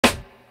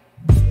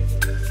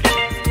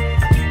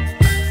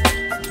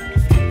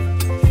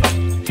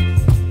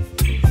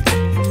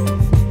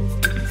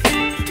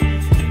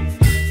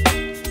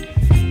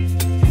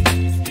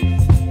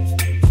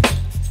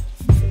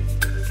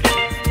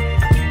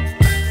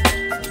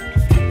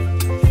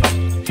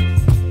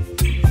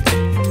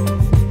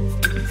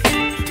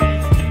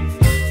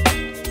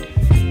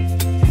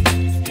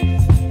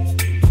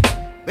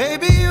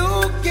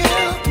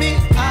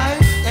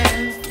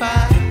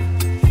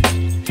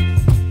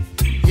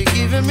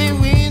giving me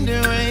wind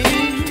and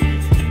rain.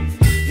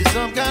 You're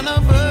some kind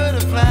of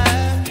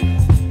butterfly.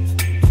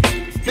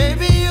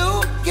 Baby,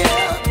 you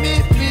give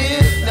me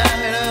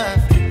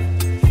midnight.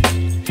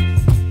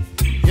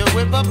 You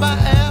whip up my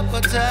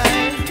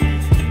appetite.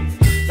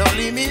 Don't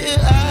leave me here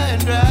high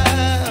and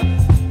dry.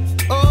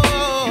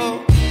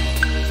 Oh,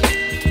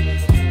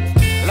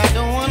 well, I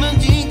don't wanna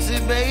jinx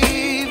it,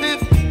 baby,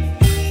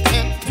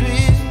 and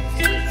twist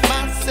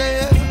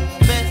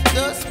myself at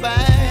the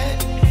spine.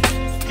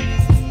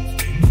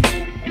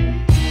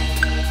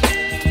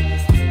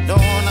 Don't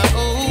wanna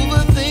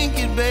overthink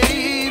it,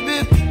 baby.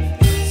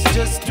 It's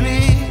just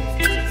twist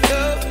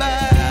your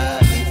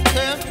body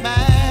and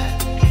mine.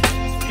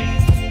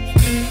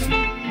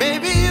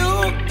 Baby, you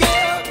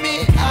give me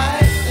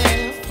ice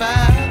and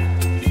fire.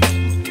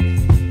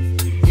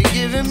 You're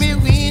giving me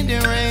wind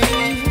and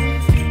rain.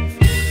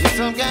 You're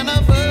some kind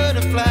of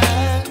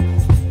butterfly.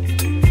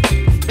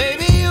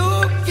 Baby, you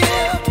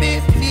give me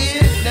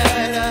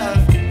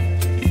midnight.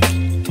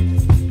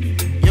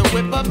 You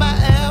whip up my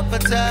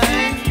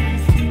appetite.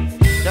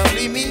 Don't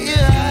leave me